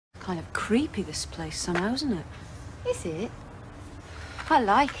kind of creepy, this place, somehow, isn't it? Is it? I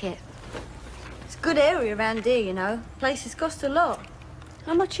like it. It's a good area around here, you know. Places cost a lot.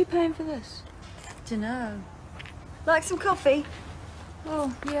 How much are you paying for this? Dunno. Like some coffee?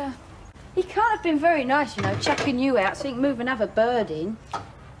 Oh, yeah. He can't have been very nice, you know, chucking you out so he can move another bird in.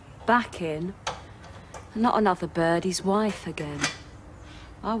 Back in? Not another bird, his wife again.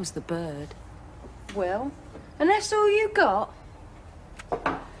 I was the bird. Well, and that's all you got?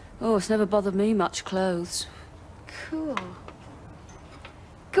 Oh, it's never bothered me much, clothes. Cool.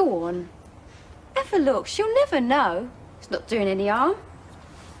 Go on. Have a look. She'll never know. It's not doing any harm.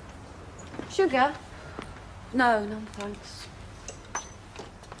 Sugar? No, none, thanks.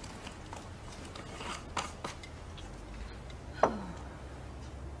 I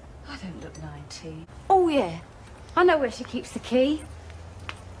don't look 19. Oh, yeah. I know where she keeps the key.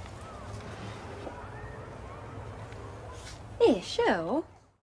 Here, Shell.